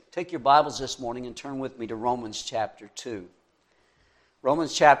Take your Bibles this morning and turn with me to Romans chapter 2.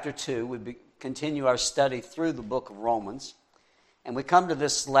 Romans chapter 2, we continue our study through the book of Romans. And we come to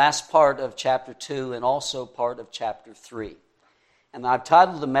this last part of chapter 2 and also part of chapter 3. And I've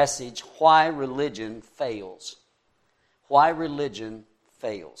titled the message, Why Religion Fails. Why Religion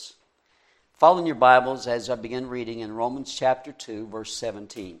Fails. Follow in your Bibles as I begin reading in Romans chapter 2, verse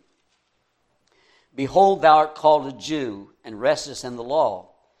 17. Behold, thou art called a Jew, and restest in the law,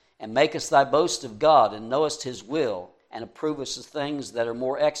 and makest thy boast of God, and knowest his will, and approvest the things that are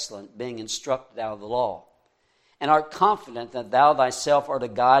more excellent, being instructed out of the law. And art confident that thou thyself art a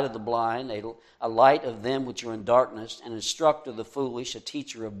guide of the blind, a light of them which are in darkness, an instructor of the foolish, a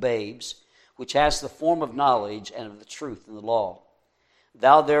teacher of babes, which hast the form of knowledge and of the truth in the law.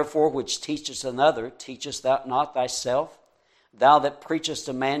 Thou therefore which teachest another, teachest thou not thyself? Thou that preachest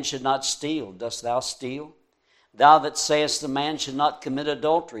a man should not steal, dost thou steal? Thou that sayest a man should not commit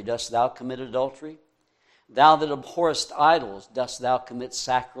adultery, dost thou commit adultery? Thou that abhorrest idols, dost thou commit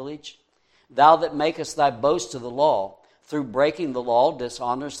sacrilege? Thou that makest thy boast of the law, through breaking the law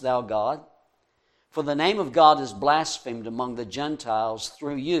dishonorest thou God? For the name of God is blasphemed among the Gentiles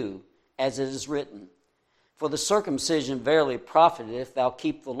through you, as it is written. For the circumcision verily profiteth if thou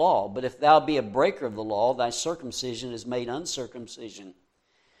keep the law, but if thou be a breaker of the law, thy circumcision is made uncircumcision.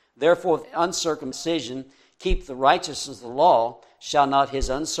 Therefore, if uncircumcision keep the righteousness of the law, shall not his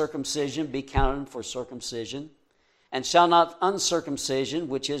uncircumcision be counted for circumcision? And shall not uncircumcision,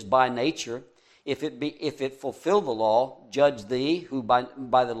 which is by nature, if it fulfill the law, judge thee, who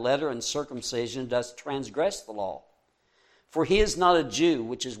by the letter and circumcision dost transgress the law? For he is not a Jew,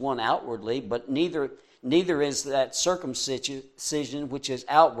 which is one outwardly, but neither is that circumcision which is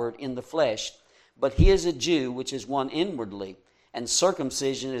outward in the flesh, but he is a Jew, which is one inwardly, and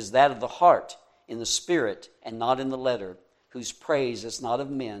circumcision is that of the heart, in the spirit, and not in the letter, whose praise is not of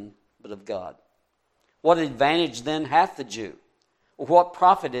men, but of God. What advantage then hath the Jew? Or what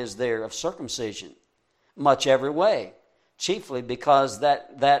profit is there of circumcision? Much every way, chiefly because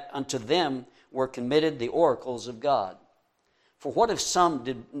that unto them were committed the oracles of God. For what if some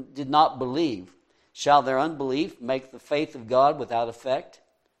did not believe? Shall their unbelief make the faith of God without effect?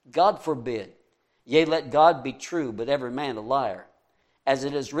 God forbid. Yea, let God be true, but every man a liar. As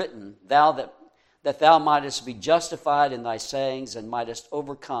it is written, that thou mightest be justified in thy sayings, and mightest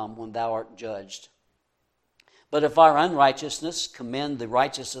overcome when thou art judged. But if our unrighteousness commend the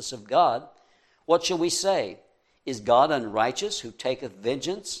righteousness of God, what shall we say? Is God unrighteous, who taketh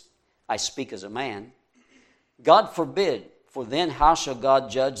vengeance? I speak as a man. God forbid, for then how shall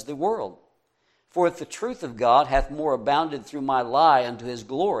God judge the world? For if the truth of God hath more abounded through my lie unto his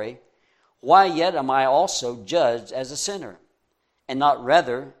glory, why yet am I also judged as a sinner? And not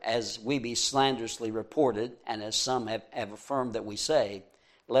rather, as we be slanderously reported, and as some have affirmed that we say,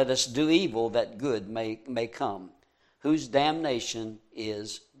 let us do evil that good may come, whose damnation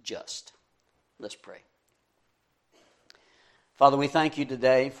is just. Let's pray. Father, we thank you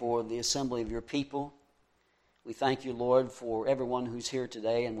today for the assembly of your people. We thank you, Lord, for everyone who's here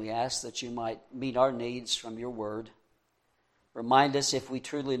today, and we ask that you might meet our needs from your word. Remind us, if we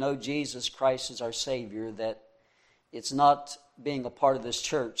truly know Jesus Christ as our Savior, that it's not being a part of this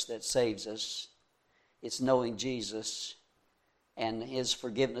church that saves us. It's knowing Jesus and his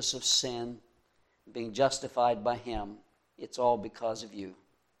forgiveness of sin, being justified by him. It's all because of you.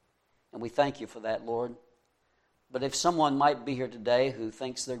 And we thank you for that, Lord. But if someone might be here today who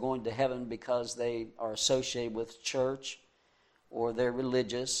thinks they're going to heaven because they are associated with church or they're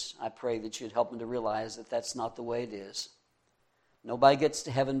religious, I pray that you'd help them to realize that that's not the way it is. Nobody gets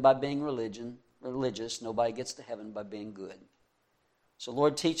to heaven by being religious. Nobody gets to heaven by being good. So,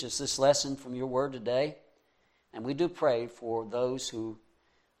 Lord, teach us this lesson from your word today. And we do pray for those who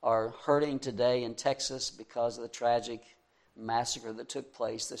are hurting today in Texas because of the tragic massacre that took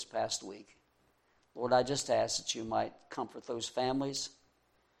place this past week. Lord, I just ask that you might comfort those families,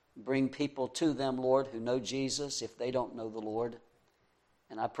 bring people to them, Lord, who know Jesus if they don't know the Lord.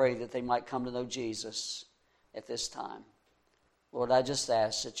 And I pray that they might come to know Jesus at this time. Lord, I just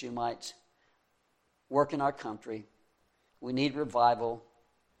ask that you might work in our country. We need revival,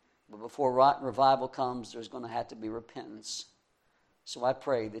 but before revival comes, there's going to have to be repentance. So I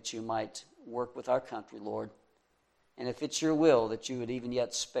pray that you might work with our country, Lord. And if it's your will, that you would even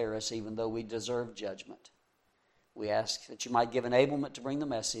yet spare us, even though we deserve judgment. We ask that you might give enablement to bring the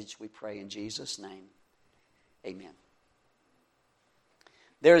message. We pray in Jesus' name. Amen.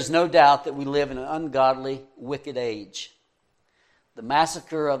 There is no doubt that we live in an ungodly, wicked age. The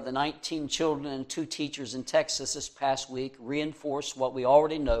massacre of the 19 children and 2 teachers in Texas this past week reinforced what we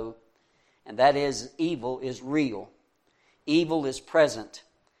already know, and that is evil is real. Evil is present.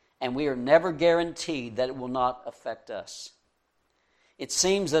 and we are never guaranteed that it will not affect us. It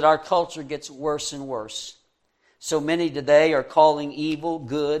seems that our culture gets worse and worse. So many today are calling evil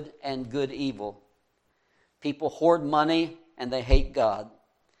good and good evil. People hoard money and they hate God.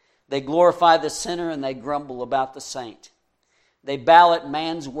 They glorify the sinner and they grumble about the saint. They bow at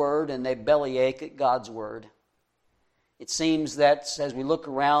man's word and they bellyache at God's word. It seems that as we look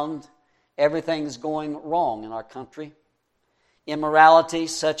around, everything's going wrong in our country. Immorality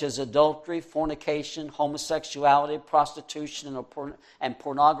such as adultery, fornication, homosexuality, prostitution, and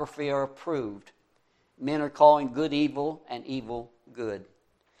pornography are approved. Men are calling good evil and evil good.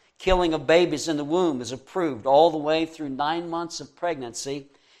 Killing of babies in the womb is approved all the way through 9 months of pregnancy.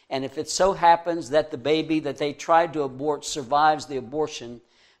 And if it so happens that the baby that they tried to abort survives the abortion,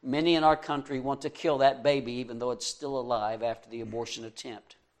 many in our country want to kill that baby even though it's still alive after the abortion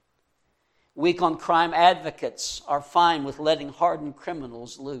attempt. Weak on crime advocates are fine with letting hardened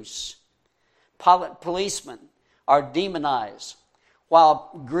criminals loose. Policemen are demonized,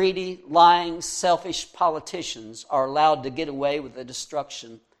 while greedy, lying, selfish politicians are allowed to get away with the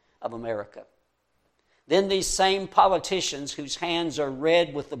destruction of America. Then these same politicians, whose hands are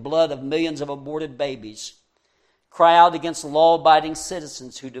red with the blood of millions of aborted babies, cry out against law-abiding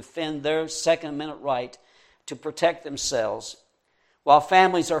citizens who defend their Second Amendment right to protect themselves, while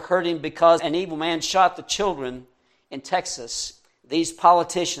families are hurting because an evil man shot the children in Texas. These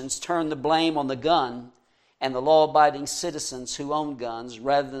politicians turn the blame on the gun and the law-abiding citizens who own guns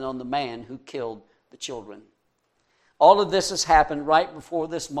rather than on the man who killed the children. All of this has happened right before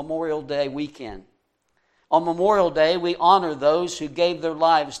this Memorial Day weekend. On Memorial Day, we honor those who gave their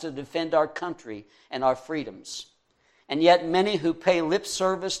lives to defend our country and our freedoms. And yet many who pay lip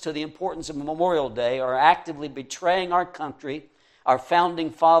service to the importance of Memorial Day are actively betraying our country, our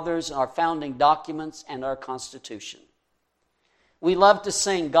founding fathers, our founding documents, and our Constitution. We love to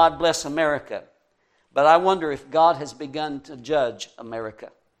sing, God Bless America, but I wonder if God has begun to judge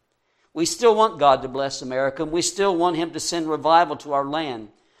America. We still want God to bless America, and we still want Him to send revival to our land,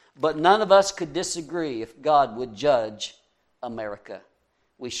 but none of us could disagree if God would judge America.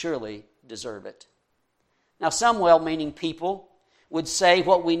 We surely deserve it. Now, some well-meaning people would say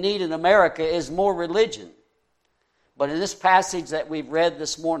what we need in America is more religion. But in this passage that we've read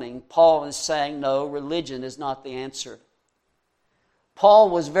this morning, Paul is saying, no, religion is not the answer. Paul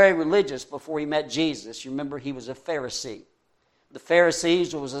was very religious before he met Jesus. You remember, he was a Pharisee. The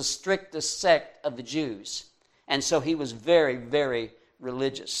Pharisees was the strictest sect of the Jews. And so he was very, very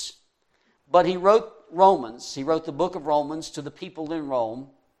religious. But he wrote Romans. He wrote the book of Romans to the people in Rome.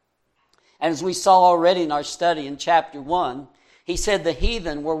 And as we saw already in our study in chapter 1, he said the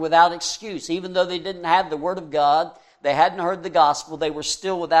heathen were without excuse. Even though they didn't have the word of God, they hadn't heard the gospel, they were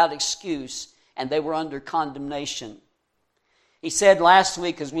still without excuse, and they were under condemnation. He said last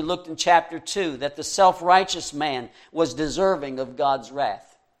week, as we looked in chapter 2, that the self-righteous man was deserving of God's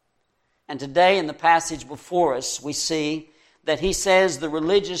wrath. And today in the passage before us, we see that he says the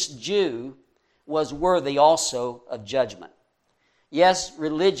religious Jew was worthy also of judgment. Yes,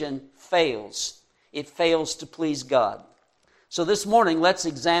 religion fails. It fails to please God. So this morning, let's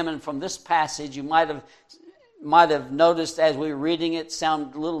examine from this passage. You might have noticed as we were reading it,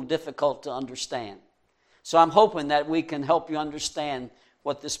 sounded a little difficult to understand. So I'm hoping that we can help you understand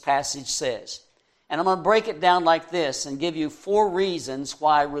what this passage says. And I'm going to break it down like this and give you 4 reasons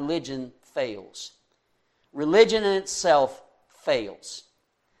why religion fails. Religion in itself fails.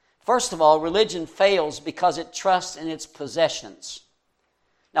 First of all, religion fails because it trusts in its possessions.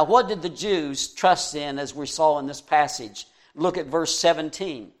 Now, what did the Jews trust in, as we saw in this passage? Look at verse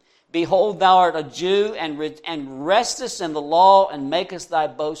 17. Behold, thou art a Jew, and restest in the law, and makest thy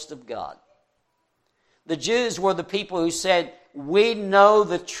boast of God. The Jews were the people who said, we know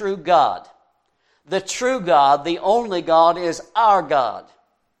the true God. The true God, the only God, is our God.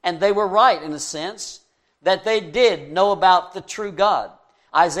 And they were right in a sense that they did know about the true God.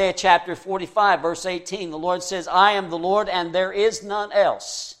 Isaiah chapter 45, verse 18, the Lord says, I am the Lord, and there is none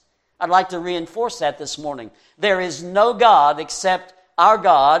else. I'd like to reinforce that this morning. There is no God except our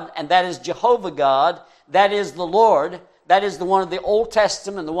God, and that is Jehovah God. That is the Lord. That is the one of the Old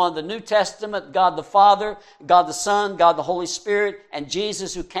Testament, the one of the New Testament. God the Father, God the Son, God the Holy Spirit, and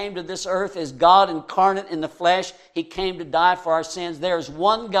Jesus, who came to this earth, is God incarnate in the flesh. He came to die for our sins. There is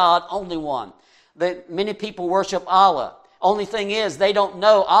one God, only one. Many people worship Allah. Only thing is, they don't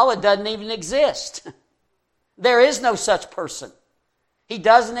know Allah doesn't even exist. There is no such person. He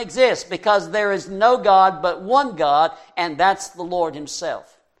doesn't exist because there is no God but one God, and that's the Lord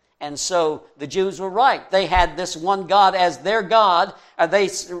Himself. And so the Jews were right. They had this one God as their God.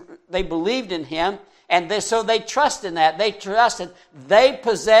 They believed in Him, And so they trust in that. They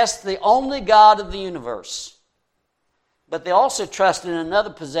possessed the only God of the universe. But they also trusted in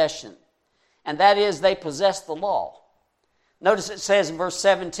another possession, and that is they possessed the law. Notice it says in verse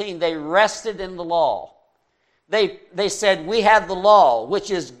 17, they rested in the law. They said, we have the law, which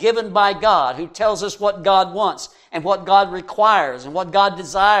is given by God, who tells us what God wants and what God requires and what God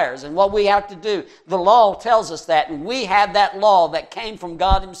desires and what we have to do. The law tells us that, and we have that law that came from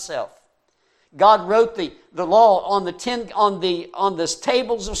God himself. God wrote the law on the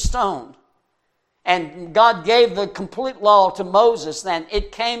tables of stone. And God gave the complete law to Moses, and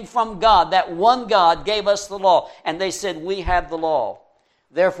it came from God. That one God gave us the law. And they said, we have the law.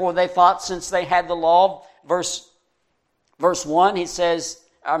 Therefore they thought, since they had the law, verse 1,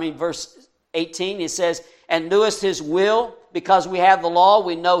 verse 18, he says, and knewest his will. Because we have the law,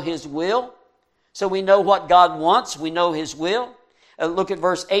 we know his will. So we know what God wants, we know his will. Look at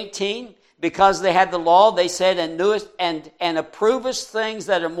verse 18. Because they had the law, they said, and knewest and approvest things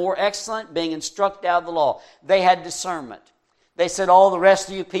that are more excellent, being instructed out of the law. They had discernment. They said, all the rest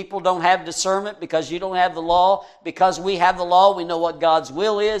of you people don't have discernment because you don't have the law. Because we have the law, we know what God's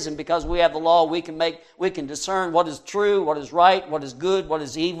will is, and because we have the law, we can discern what is true, what is right, what is good, what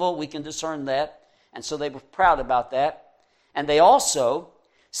is evil. We can discern that. And so they were proud about that. And they also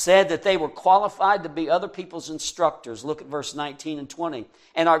said that they were qualified to be other people's instructors. Look at verse 19 and 20.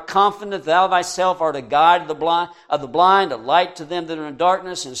 And art confident thou thyself art a guide of the blind, a light to them that are in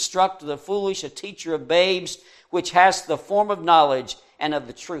darkness, an instructor of the foolish, a teacher of babes, which hast the form of knowledge and of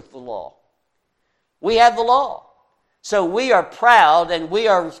the truth of the law. We have the law. So we are proud and we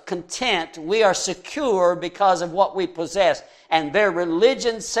are content, we are secure because of what we possess. And their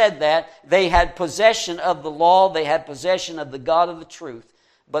religion said that. They had possession of the law, they had possession of the God of the truth.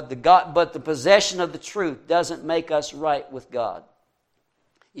 But the possession of the truth doesn't make us right with God.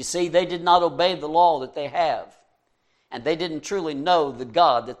 You see, they did not obey the law that they have. And they didn't truly know the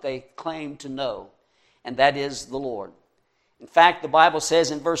God that they claimed to know. And that is the Lord. In fact, the Bible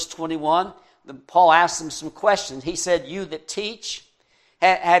says in verse 21, Paul asked them some questions. He said, you that teach,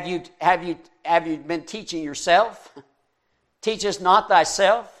 have you been teaching yourself? Teachest not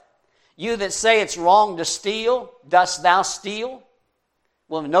thyself? You that say it's wrong to steal, dost thou steal?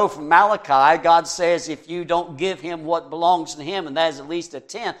 Well, we know from Malachi, God says if you don't give him what belongs to him, and that is at least a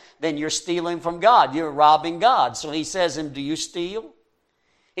tenth, then you're stealing from God. You're robbing God. So he says to him, do you steal?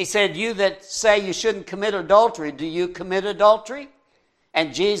 He said, you that say you shouldn't commit adultery, do you commit adultery?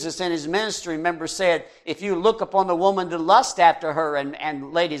 And Jesus in his ministry, remember, said, if you look upon a woman to lust after her,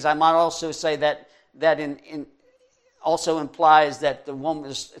 and ladies, I might also say that also implies that the woman,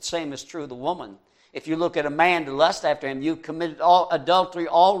 the same is true of the woman. If you look at a man to lust after him, you've committed adultery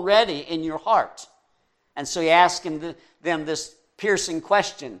already in your heart. And so he asked them this piercing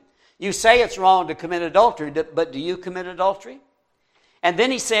question. You say it's wrong to commit adultery, but do you commit adultery? And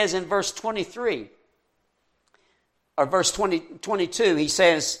then he says in verse 23, or verse 22, he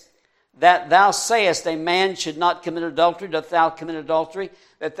says, that thou sayest a man should not commit adultery, doth thou commit adultery?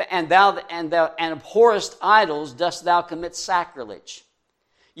 And abhorrest idols, dost thou commit sacrilege?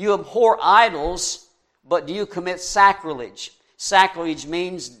 You abhor idols, but do you commit sacrilege? Sacrilege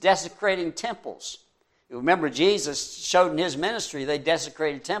means desecrating temples. You remember Jesus showed in his ministry they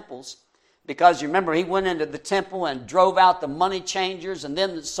desecrated temples because you remember he went into the temple and drove out the money changers and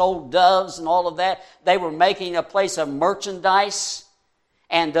then sold doves and all of that. They were making a place of merchandise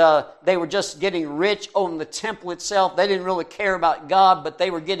and they were just getting rich on the temple itself. They didn't really care about God, but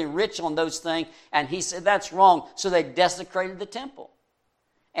they were getting rich on those things. And he said that's wrong, so they desecrated the temple.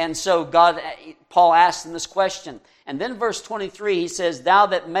 And so Paul asked him this question. And then verse 23, he says, thou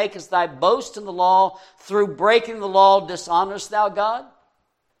that makest thy boast in the law, through breaking the law, dishonorest thou God?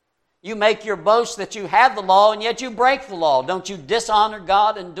 You make your boast that you have the law, and yet you break the law. Don't you dishonor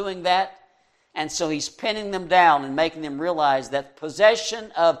God in doing that? And so he's pinning them down and making them realize that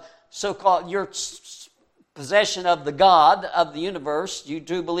possession of your possession of the God of the universe, you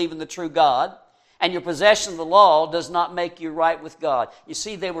do believe in the true God, and your possession of the law does not make you right with God. You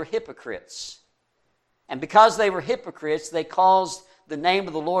see, they were hypocrites. And because they were hypocrites, they caused the name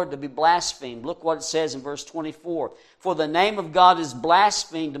of the Lord to be blasphemed. Look what it says in verse 24. For the name of God is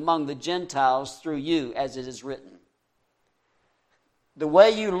blasphemed among the Gentiles through you, as it is written. The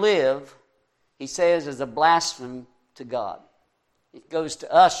way you live, he says, is a blasphemy to God. It goes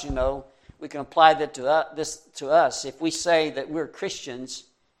to us, we can apply that to us. If we say that we're Christians,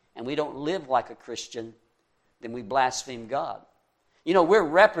 and we don't live like a Christian, then we blaspheme God. We're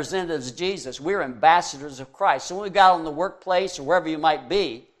representatives of Jesus. We're ambassadors of Christ. So when we got on the workplace or wherever you might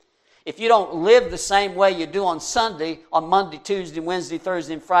be, if you don't live the same way you do on Sunday, on Monday, Tuesday, Wednesday,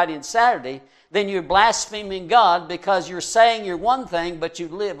 Thursday, and Friday, and Saturday, then you're blaspheming God because you're saying you're one thing, but you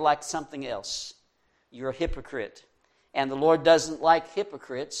live like something else. You're a hypocrite. And the Lord doesn't like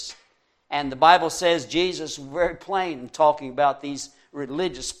hypocrites. And the Bible says Jesus was very plain in talking about these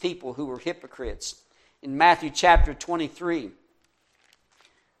religious people who were hypocrites. In Matthew chapter 23,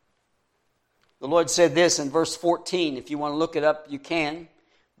 the Lord said this in verse 14. If you want to look it up, you can.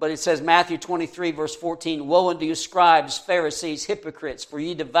 But it says, Matthew 23, verse 14, "Woe unto you, scribes, Pharisees, hypocrites, for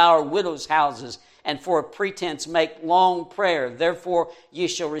ye devour widows' houses, and for a pretense make long prayer. Therefore ye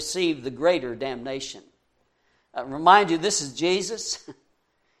shall receive the greater damnation." Remind you, this is Jesus.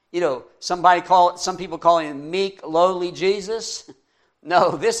 Some people call him meek, lowly Jesus.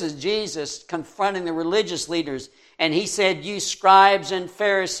 No, this is Jesus confronting the religious leaders. And he said, "You scribes and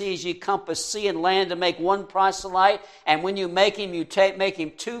Pharisees, you compass sea and land to make one proselyte. And when you make him, make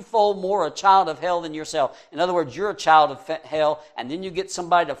him twofold more a child of hell than yourself." In other words, you're a child of hell. And then you get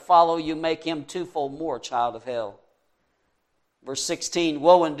somebody to follow you, make him twofold more a child of hell. Verse 16,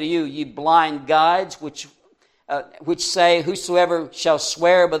 "Woe unto you, ye blind guides, which say, Whosoever shall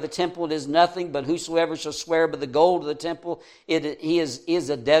swear by the temple, it is nothing, but whosoever shall swear by the gold of the temple, he is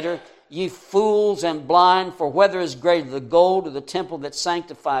a debtor. Ye fools and blind, for whether is greater, the gold or the temple that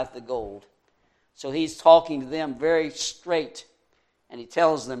sanctifieth the gold?" So he's talking to them very straight, and he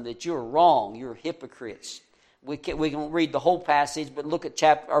tells them that you're wrong, you're hypocrites. We can read the whole passage, but look at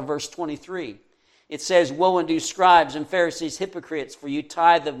verse 23. It says, "Woe unto you, scribes and Pharisees, hypocrites, for you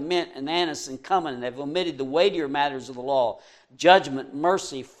tithe of mint and anise and cumin, and have omitted the weightier matters of the law, judgment,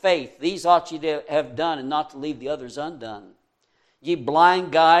 mercy, faith. These ought ye to have done, and not to leave the others undone. Ye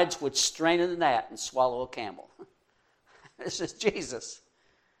blind guides, which strain a gnat and swallow a camel." This is Jesus.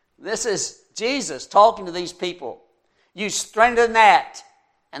 This is Jesus talking to these people. You strain a gnat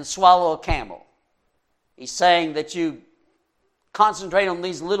and swallow a camel. He's saying that you concentrate on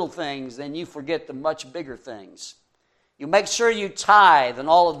these little things, then you forget the much bigger things. You make sure you tithe and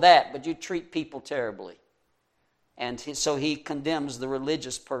all of that, but you treat people terribly. And so he condemns the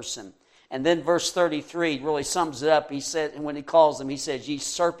religious person. And then verse 33 really sums it up. He said, and when he calls them, he says, "Ye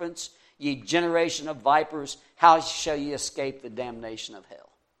serpents, ye generation of vipers, how shall ye escape the damnation of hell?"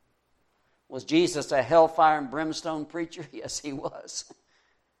 Was Jesus a hellfire and brimstone preacher? Yes, he was.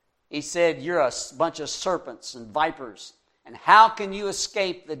 He said, "You're a bunch of serpents and vipers. And how can you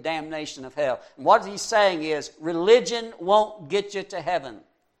escape the damnation of hell?" And what he's saying is, religion won't get you to heaven.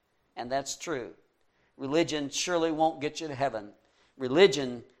 And that's true. Religion surely won't get you to heaven.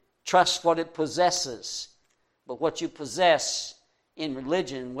 Religion trusts what it possesses. But what you possess in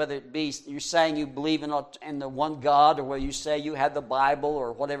religion, whether it be you're saying you believe in the one God, or whether you say you have the Bible,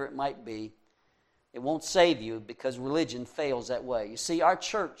 or whatever it might be, it won't save you, because religion fails that way. You see, our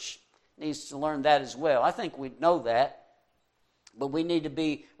church needs to learn that as well. I think we know that. But we need to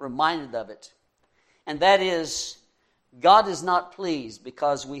be reminded of it. And that is, God is not pleased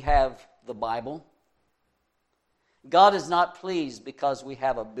because we have the Bible. God is not pleased because we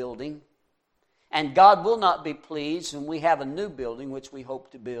have a building. And God will not be pleased when we have a new building, which we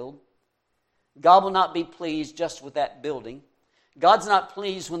hope to build. God will not be pleased just with that building. God's not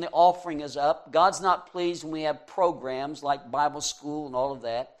pleased when the offering is up. God's not pleased when we have programs like Bible school and all of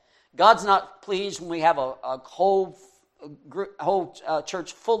that. God's not pleased when we have a whole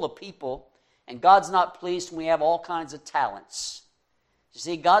church full of people, and God's not pleased when we have all kinds of talents. You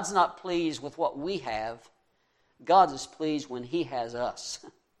see, God's not pleased with what we have. God is pleased when he has us,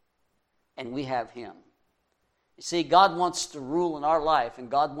 and we have him. You see, God wants to rule in our life, and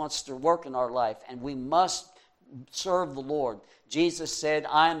God wants to work in our life, and we must serve the Lord. Jesus said,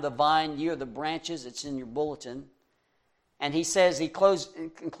 "I am the vine, ye are the branches." It's in your bulletin. And he says, he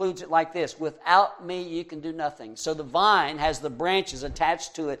concludes it like this: "Without me you can do nothing." So the vine has the branches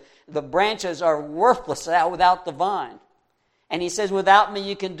attached to it. The branches are worthless without the vine. And he says, "Without me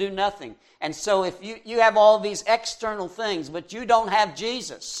you can do nothing." And so if you have all these external things, but you don't have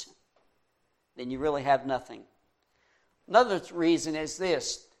Jesus, then you really have nothing. Another reason is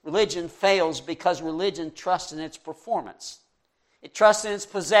this: religion fails because religion trusts in its performance. It trusts in its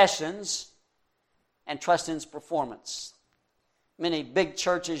possessions and trusts in its performance. Many big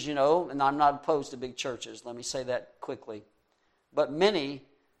churches, and I'm not opposed to big churches, let me say that quickly, but many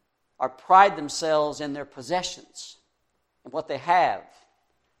pride themselves in their possessions and what they have,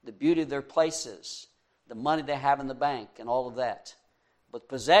 the beauty of their places, the money they have in the bank, and all of that. But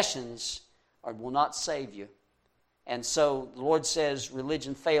possessions will not save you. And so the Lord says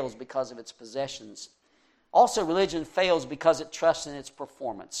religion fails because of its possessions. Also, religion fails because it trusts in its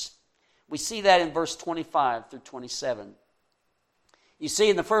performance. We see that in verse 25 through 27. You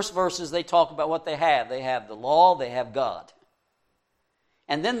see, in the first verses, they talk about what they have. They have the law, they have God.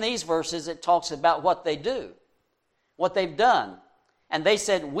 And then these verses, it talks about what they do, what they've done. And they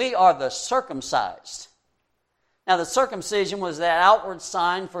said, we are the circumcised. Now, the circumcision was that outward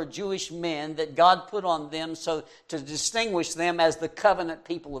sign for Jewish men that God put on them so to distinguish them as the covenant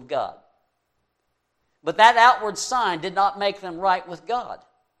people of God. But that outward sign did not make them right with God.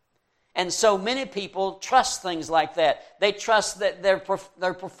 And so many people trust things like that. They trust that their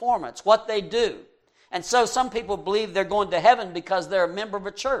performance, what they do. And so some people believe they're going to heaven because they're a member of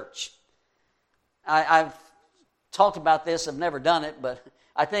a church. I've talked about this. I've never done it, but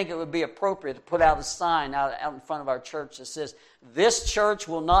I think it would be appropriate to put out a sign out in front of our church that says, this church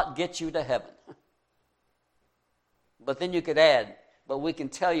will not get you to heaven. But then you could add, but we can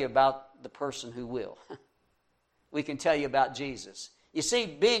tell you about the person who will. We can tell you about Jesus. You see,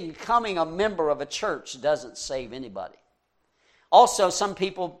 becoming a member of a church doesn't save anybody. Also, some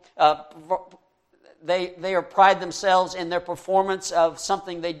people, they pride themselves in their performance of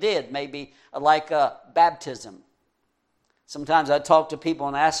something they did, maybe like baptism. Sometimes I talk to people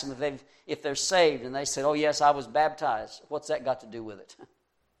and ask them if they're saved, and they say, oh yes, I was baptized. What's that got to do with it?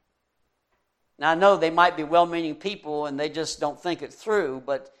 Now I know they might be well-meaning people and they just don't think it through,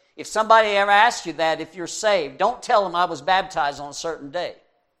 but if somebody ever asks you that, if you're saved, don't tell them I was baptized on a certain day.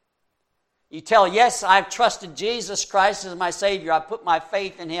 You tell, yes, I've trusted Jesus Christ as my Savior. I put my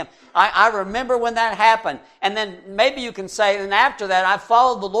faith in Him. I remember when that happened. And then maybe you can say, and after that, I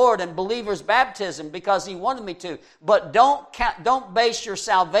followed the Lord in believer's baptism because He wanted me to. But don't base your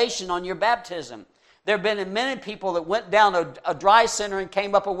salvation on your baptism. There have been many people that went down a dry sinner and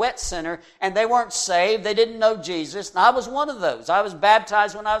came up a wet sinner, and they weren't saved. They didn't know Jesus. And I was one of those. I was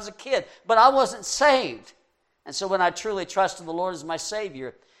baptized when I was a kid, but I wasn't saved. And so when I truly trusted the Lord as my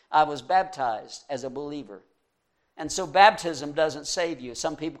Savior, I was baptized as a believer. And so baptism doesn't save you.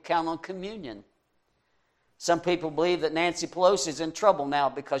 Some people count on communion. Some people believe that Nancy Pelosi is in trouble now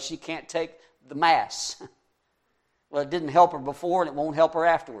because she can't take the Mass. Well, it didn't help her before and it won't help her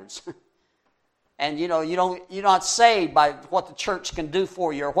afterwards. And you're not saved by what the church can do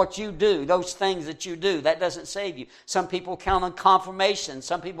for you or what you do, those things that you do. That doesn't save you. Some people count on confirmation.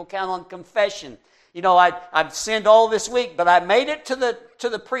 Some people count on confession. I've sinned all this week, but I made it to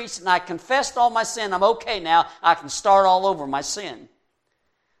the priest and I confessed all my sin. I'm okay now. I can start all over my sin.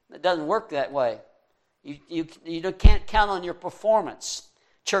 It doesn't work that way. You can't count on your performance.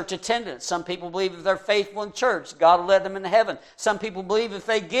 Church attendance. Some people believe if they're faithful in church, God will let them into heaven. Some people believe if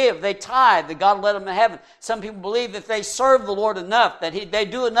they give, they tithe, that God will let them into heaven. Some people believe if they serve the Lord enough, that they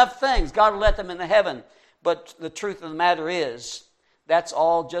do enough things, God will let them into heaven. But the truth of the matter is, that's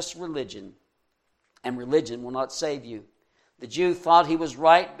all just religion. And religion will not save you. The Jew thought he was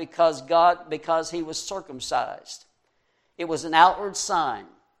right because he was circumcised. It was an outward sign,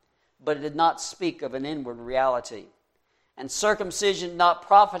 but it did not speak of an inward reality. And circumcision did not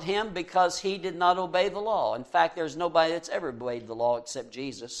profit him because he did not obey the law. In fact, there's nobody that's ever obeyed the law except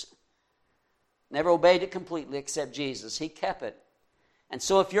Jesus. Never obeyed it completely except Jesus. He kept it. And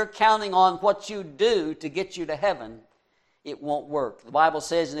so if you're counting on what you do to get you to heaven, it won't work. The Bible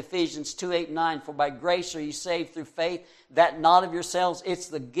says in Ephesians 2:8-9, for by grace are you saved through faith, that not of yourselves, it's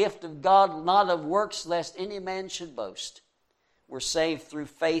the gift of God, not of works, lest any man should boast. We're saved through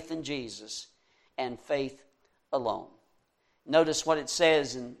faith in Jesus and faith alone. Notice what it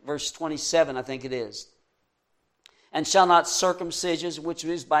says in verse 27, I think it is. And shall not circumcision, which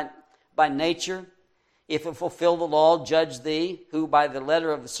is by nature, if it fulfill the law, judge thee, who by the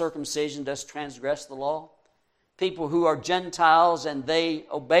letter of the circumcision does transgress the law? People who are Gentiles and they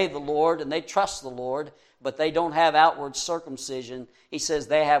obey the Lord and they trust the Lord, but they don't have outward circumcision. He says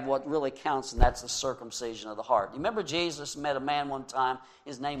they have what really counts, and that's the circumcision of the heart. You remember Jesus met a man one time.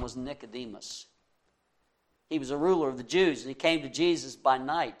 His name was Nicodemus. He was a ruler of the Jews, and he came to Jesus by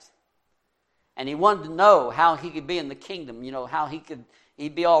night. And he wanted to know how he could be in the kingdom, how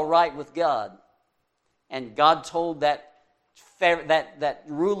he'd be all right with God. And God told that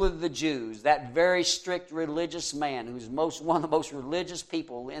ruler of the Jews, that very strict religious man, who's one of the most religious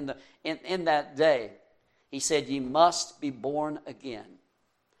people in that day, he said, "You must be born again."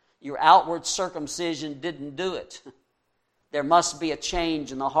 Your outward circumcision didn't do it. There must be a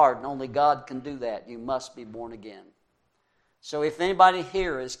change in the heart, and only God can do that. You must be born again. So if anybody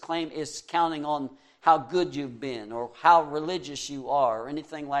here is counting on how good you've been or how religious you are or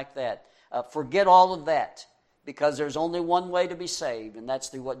anything like that, forget all of that, because there's only one way to be saved, and that's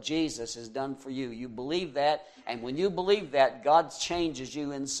through what Jesus has done for you. You believe that, and when you believe that, God changes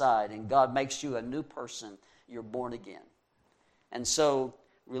you inside, and God makes you a new person. You're born again. And so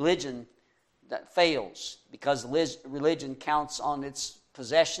religion that fails because religion counts on its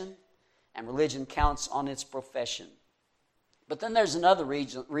possession and religion counts on its profession. But then there's another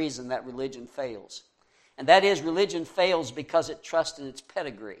reason that religion fails. And that is, religion fails because it trusts in its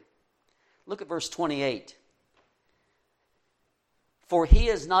pedigree. Look at verse 28. For he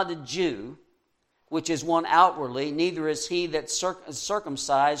is not a Jew, which is one outwardly, neither is he that is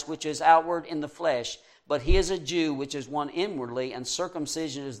circumcised, which is outward in the flesh, but he is a Jew, which is one inwardly, and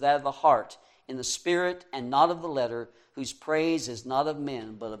circumcision is that of the heart, in the spirit, and not of the letter, whose praise is not of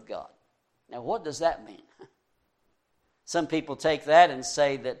men, but of God. Now, what does that mean? Some people take that and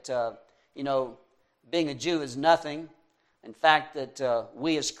say that, being a Jew is nothing. In fact, that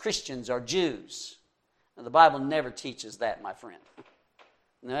we as Christians are Jews. Now, the Bible never teaches that, my friend.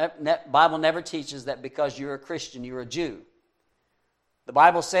 The Bible never teaches that because you're a Christian, you're a Jew. The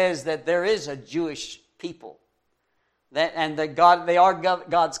Bible says that there is a Jewish people, and that they are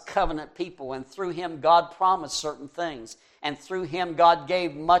God's covenant people, and through Him God promised certain things, and through Him God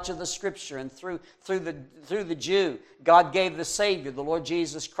gave much of the Scripture, and through the Jew God gave the Savior, the Lord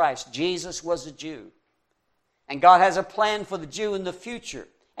Jesus Christ. Jesus was a Jew, and God has a plan for the Jew in the future.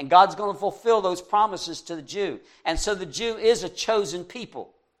 And God's going to fulfill those promises to the Jew. And so the Jew is a chosen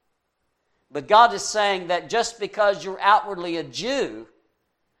people. But God is saying that just because you're outwardly a Jew,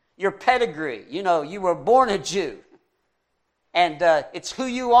 your pedigree, you were born a Jew. And it's who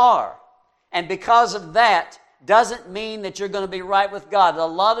you are. And because of that, doesn't mean that you're going to be right with God. A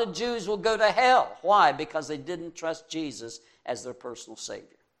lot of Jews will go to hell. Why? Because they didn't trust Jesus as their personal Savior.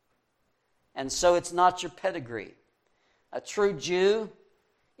 And so it's not your pedigree. A true Jew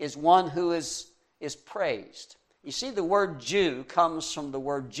is one who is praised. You see, the word Jew comes from the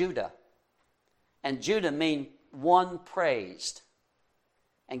word Judah. And Judah means one praised.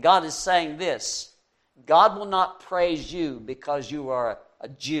 And God is saying this: God will not praise you because you are a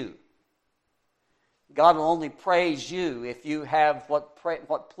Jew. God will only praise you if you have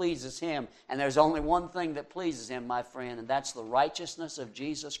what pleases Him. And there's only one thing that pleases Him, my friend, and that's the righteousness of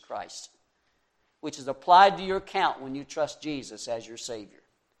Jesus Christ, which is applied to your account when you trust Jesus as your Savior.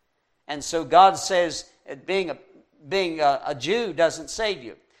 And so God says that being a Jew doesn't save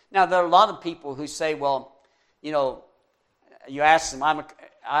you. Now, there are a lot of people who say, well, you ask them,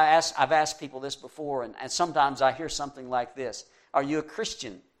 I've asked people this before, and sometimes I hear something like this: are you a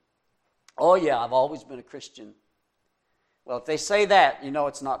Christian? Oh, yeah, I've always been a Christian. Well, if they say that,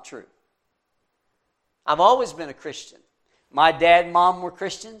 it's not true. I've always been a Christian. My dad and mom were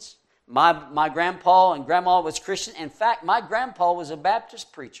Christians. My grandpa and grandma was Christian. In fact, my grandpa was a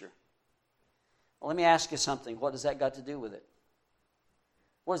Baptist preacher. Well, let me ask you something. What does that got to do with it?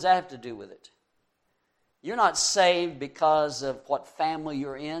 What does that have to do with it? You're not saved because of what family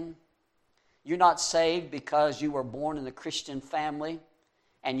you're in. You're not saved because you were born in a Christian family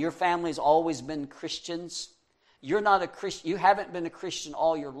and your family's always been Christians. You're not a Christian. You haven't been a Christian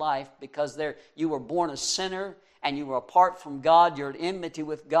all your life because you were born a sinner and you were apart from God. You're at enmity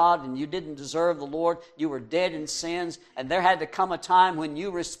with God and you didn't deserve the Lord. You were dead in sins, and there had to come a time when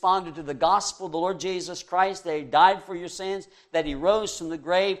you responded to the gospel of the Lord Jesus Christ, that He died for your sins, that He rose from the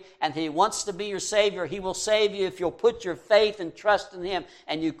grave, and He wants to be your Savior. He will save you if you'll put your faith and trust in Him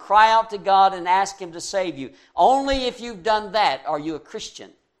and you cry out to God and ask Him to save you. Only if you've done that are you a Christian.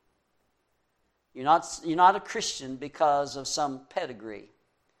 You're not a Christian because of some pedigree.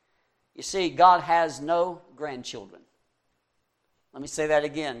 You see, God has no grandchildren. Let me say that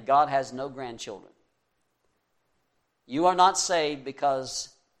again. God has no grandchildren. You are not saved because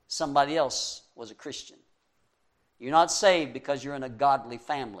somebody else was a Christian. You're not saved because you're in a godly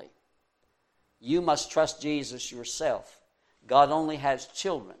family. You must trust Jesus yourself. God only has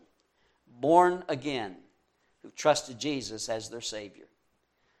children, born again, who trusted Jesus as their Savior.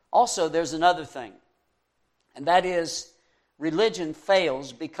 Also, there's another thing, and that is religion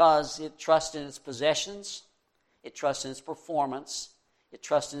fails because it trusts in its possessions, it trusts in its performance, it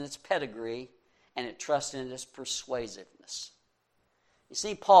trusts in its pedigree, and it trusts in its persuasiveness. You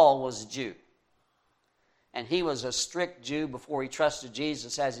see, Paul was a Jew, and he was a strict Jew before he trusted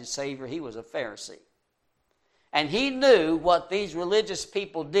Jesus as his Savior. He was a Pharisee. And he knew what these religious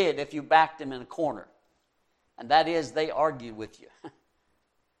people did if you backed them in a corner, and that is they argued with you.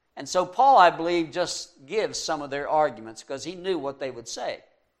 And so Paul, I believe, just gives some of their arguments because he knew what they would say.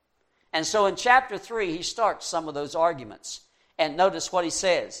 And so in chapter 3, he starts some of those arguments. And notice what he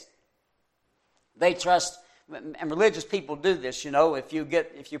says. They trust, and religious people do this, if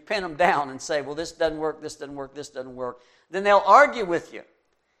you pin them down and say, well, this doesn't work, this doesn't work, this doesn't work, then they'll argue with you.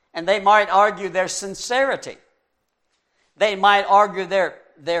 And they might argue their sincerity. They might argue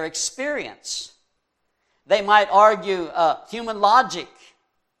their experience. They might argue human logic.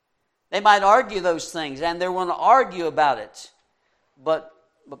 They might argue those things, and they're going to argue about it. But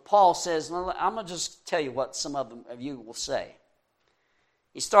Paul says, I'm going to just tell you what some of you will say.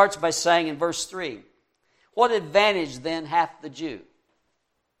 He starts by saying in verse 3, what advantage then hath the Jew?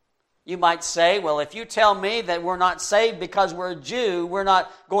 You might say, well, if you tell me that we're not saved because we're a Jew, we're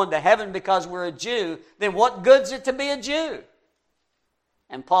not going to heaven because we're a Jew, then what good's it to be a Jew?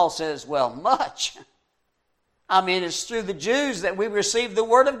 And Paul says, well, much. I mean, it's through the Jews that we receive the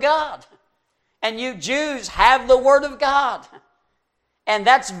Word of God. And you Jews have the Word of God. And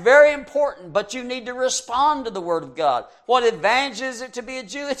that's very important, but you need to respond to the Word of God. What advantage is it to be a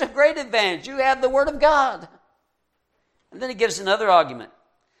Jew? It's a great advantage. You have the Word of God. And then he gives another argument.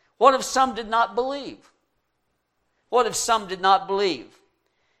 What if some did not believe? What if some did not believe?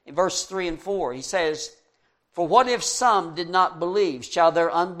 In verse 3 and 4, he says, for what if some did not believe? Shall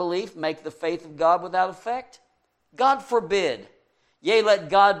their unbelief make the faith of God without effect? God forbid. Yea, let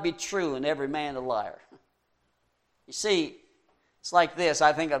God be true and every man a liar. You see, it's like this.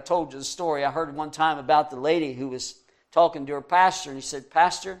 I think I've told you the story. I heard one time about the lady who was talking to her pastor, and he said,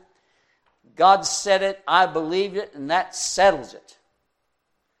 Pastor, God said it, I believed it, and that settles it.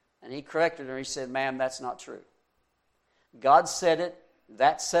 And he corrected her. He said, ma'am, that's not true. God said it,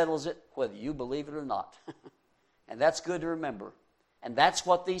 that settles it, whether you believe it or not. And that's good to remember. And that's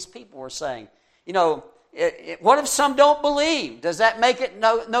what these people were saying. You know, what if some don't believe? Does that make it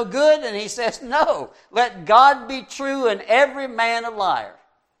no good? And he says, no. Let God be true and every man a liar.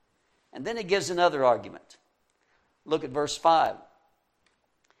 And then he gives another argument. Look at verse 5.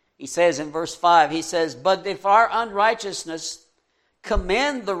 He says in verse 5, he says, but if our unrighteousness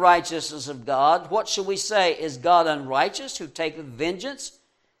commend the righteousness of God, what shall we say? Is God unrighteous who taketh vengeance?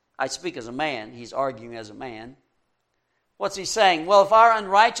 I speak as a man. He's arguing as a man. What's he saying? Well, if our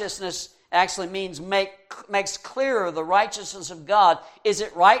unrighteousness actually means makes clearer the righteousness of God, is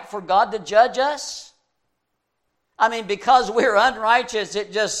it right for God to judge us? I mean, because we're unrighteous,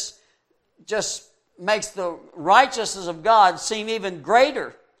 it just makes the righteousness of God seem even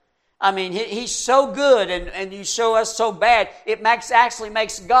greater. I mean, He's so good, and you show us so bad. It actually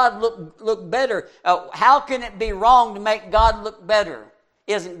makes God look better. How can it be wrong to make God look better?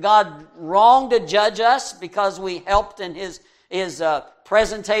 Isn't God wrong to judge us because we helped in His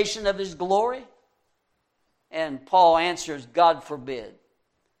presentation of His glory? And Paul answers, God forbid.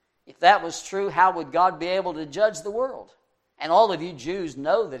 If that was true, how would God be able to judge the world? And all of you Jews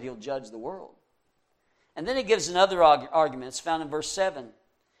know that He'll judge the world. And then he gives another argument. It's found in verse 7.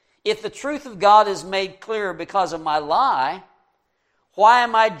 If the truth of God is made clear because of my lie, why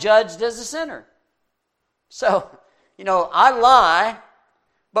am I judged as a sinner? So, I lie,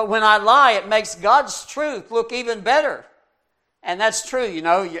 but when I lie, it makes God's truth look even better. And that's true,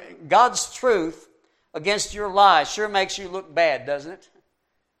 God's truth against your lie sure makes you look bad, doesn't it?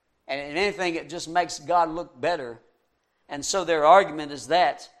 And in anything, it just makes God look better. And so their argument is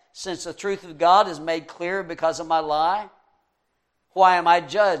that, since the truth of God is made clear because of my lie, why am I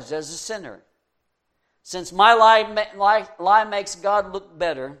judged as a sinner? Since my lie makes God look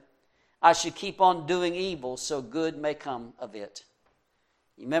better, I should keep on doing evil so good may come of it.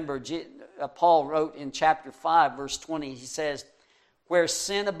 You remember Paul wrote in chapter 5, verse 20, he says, where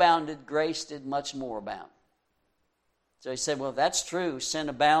sin abounded, grace did much more abound. So he said, well, if that's true, sin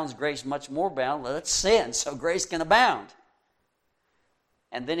abounds, grace much more abound. Well, let's sin so grace can abound.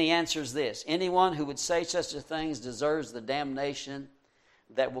 And then he answers this, anyone who would say such a thing deserves the damnation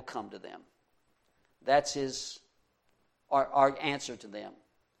that will come to them. That's our answer to them.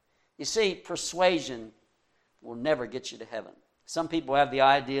 You see, persuasion will never get you to heaven. Some people have the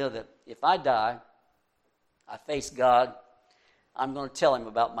idea that if I die, I face God, I'm going to tell Him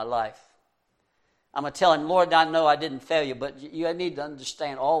about my life. I'm going to tell Him, Lord, I know I didn't fail you, but you need to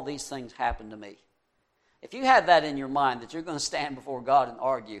understand all these things happened to me. If you have that in your mind, that you're going to stand before God and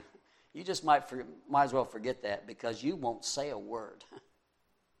argue, you just might as well forget that, because you won't say a word.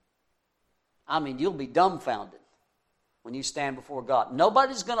 I mean, you'll be dumbfounded when you stand before God.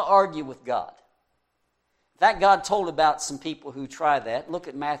 Nobody's going to argue with God. In fact, God told about some people who try that. Look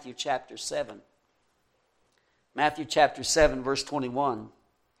at Matthew chapter 7. Matthew chapter 7, verse 21.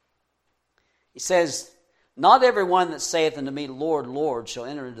 He says, not everyone that saith unto me, Lord, Lord, shall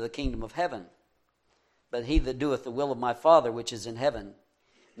enter into the kingdom of heaven, but he that doeth the will of my Father which is in heaven.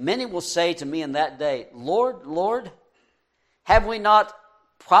 Many will say to me in that day, Lord, Lord, have we not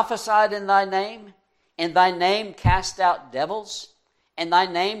prophesied in thy name? In thy name cast out devils? In thy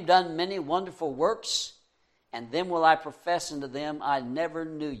name done many wonderful works? And then will I profess unto them, I never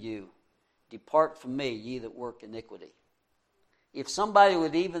knew you. Depart from me, ye that work iniquity. If somebody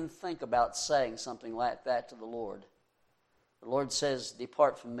would even think about saying something like that to the Lord says,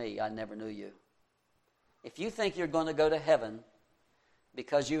 depart from me, I never knew you. If you think you're going to go to heaven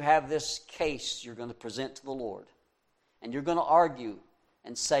because you have this case you're going to present to the Lord, and you're going to argue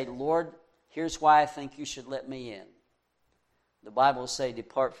and say, Lord, here's why I think you should let me in. The Bible will say,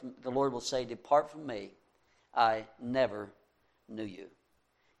 the Lord will say, depart from me, I never knew you.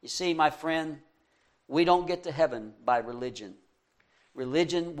 You see, my friend, we don't get to heaven by religion.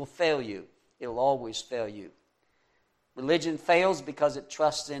 Religion will fail you. It will always fail you. Religion fails because it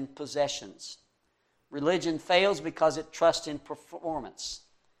trusts in possessions. Religion fails because it trusts in performance.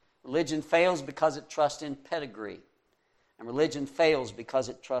 Religion fails because it trusts in pedigree. And religion fails because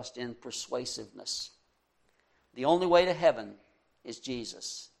it trusts in persuasiveness. The only way to heaven is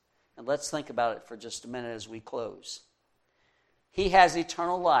Jesus. And let's think about it for just a minute as we close. He has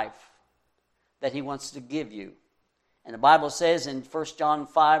eternal life that He wants to give you. And the Bible says in 1 John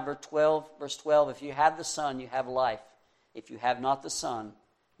 5, verse 12, if you have the Son, you have life. If you have not the Son,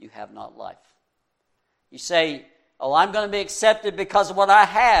 you have not life. You say, oh, I'm going to be accepted because of what I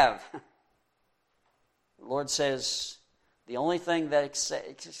have. The Lord says, the only thing that is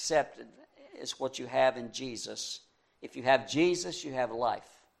accepted is what you have in Jesus. If you have Jesus, you have life.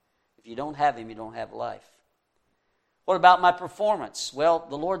 If you don't have Him, you don't have life. What about my performance? Well,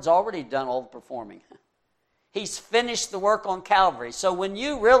 the Lord's already done all the performing. He's finished the work on Calvary. So when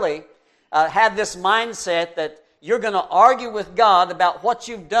you really have this mindset that you're going to argue with God about what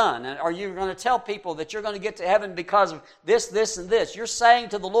you've done, or you're going to tell people that you're going to get to heaven because of this, this, and this, you're saying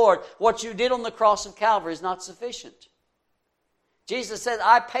to the Lord, what you did on the cross of Calvary is not sufficient. Jesus said,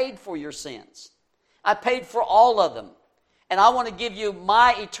 I paid for your sins. I paid for all of them. And I want to give you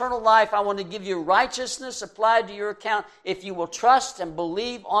my eternal life. I want to give you righteousness applied to your account if you will trust and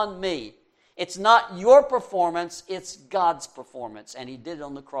believe on me. It's not your performance, it's God's performance. And He did it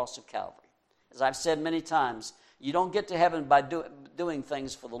on the cross of Calvary. As I've said many times, you don't get to heaven by doing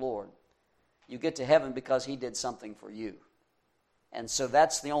things for the Lord. You get to heaven because He did something for you. And so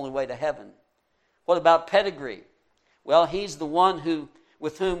that's the only way to heaven. What about pedigree? Well, He's the one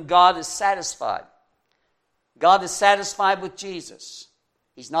with whom God is satisfied. God is satisfied with Jesus.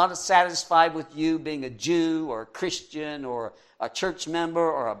 He's not satisfied with you being a Jew or a Christian or a church member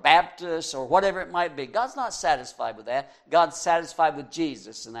or a Baptist or whatever it might be. God's not satisfied with that. God's satisfied with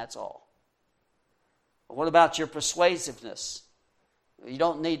Jesus, and that's all. But what about your persuasiveness? You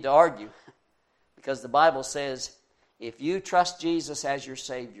don't need to argue because the Bible says if you trust Jesus as your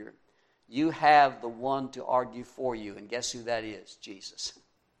Savior, you have the one to argue for you. And guess who that is? Jesus.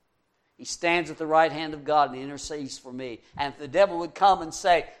 He stands at the right hand of God and He intercedes for me. And if the devil would come and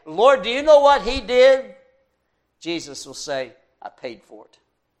say, Lord, do you know what He did? Jesus will say, I paid for it.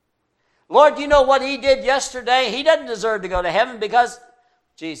 Lord, do you know what He did yesterday? He doesn't deserve to go to heaven because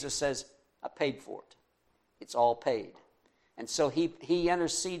Jesus says, I paid for it. It's all paid. And so He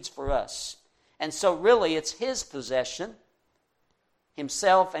intercedes for us. And so really it's His possession,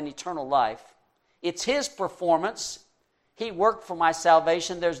 Himself and eternal life. It's His performance. He worked for my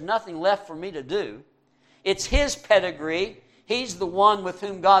salvation. There's nothing left for me to do. It's His pedigree. He's the one with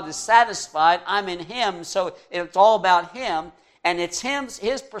whom God is satisfied. I'm in Him, so it's all about Him. And it's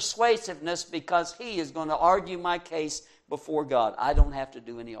His persuasiveness because He is going to argue my case before God. I don't have to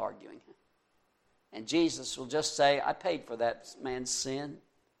do any arguing. And Jesus will just say, I paid for that man's sin.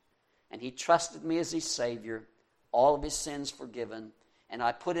 And He trusted me as His Savior. All of his sins forgiven. And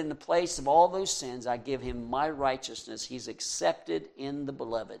I put in the place of all those sins, I give Him my righteousness. He's accepted in the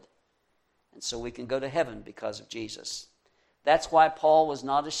Beloved. And so we can go to heaven because of Jesus. That's why Paul was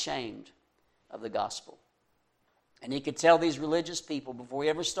not ashamed of the gospel. And he could tell these religious people before he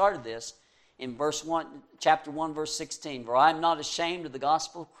ever started this, in chapter 1, verse 16, for I am not ashamed of the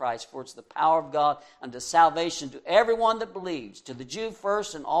gospel of Christ, for it's the power of God unto salvation to everyone that believes, to the Jew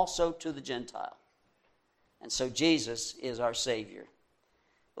first and also to the Gentile. And so Jesus is our Savior.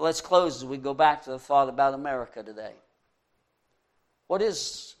 But let's close as we go back to the thought about America today.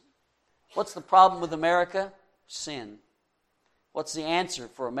 What's the problem with America? Sin. What's the answer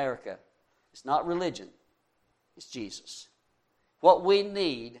for America? It's not religion. It's Jesus. What we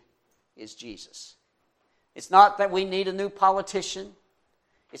need is Jesus. It's not that we need a new politician.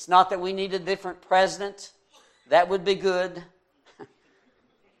 It's not that we need a different president. That would be good.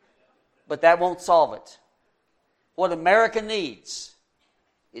 But that won't solve it. What America needs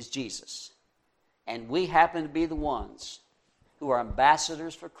is Jesus. And we happen to be the ones who are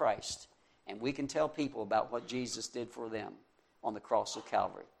ambassadors for Christ. And we can tell people about what Jesus did for them on the cross of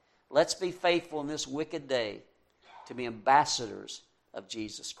Calvary. Let's be faithful in this wicked day to be ambassadors of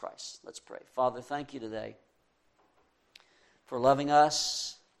Jesus Christ. Let's pray. Father, thank You today for loving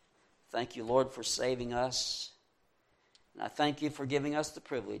us. Thank You, Lord, for saving us. And I thank You for giving us the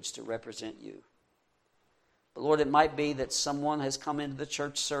privilege to represent You. But Lord, it might be that someone has come into the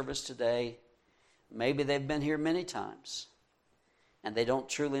church service today. Maybe they've been here many times. and they don't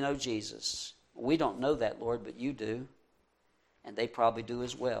truly know Jesus. We don't know that, Lord, but you do, and they probably do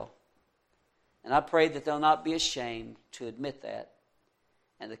as well. And I pray that they'll not be ashamed to admit that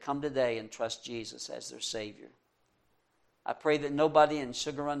and to come today and trust Jesus as their Savior. I pray that nobody in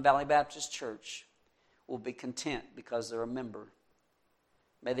Sugar Run Valley Baptist Church will be content because they're a member.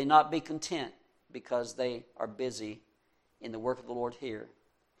 May they not be content because they are busy in the work of the Lord here.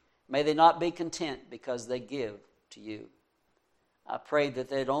 May they not be content because they give to you. I pray that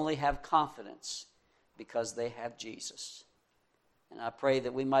they'd only have confidence because they have Jesus. And I pray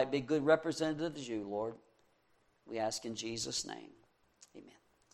that we might be good representatives of you, Lord. We ask in Jesus' name.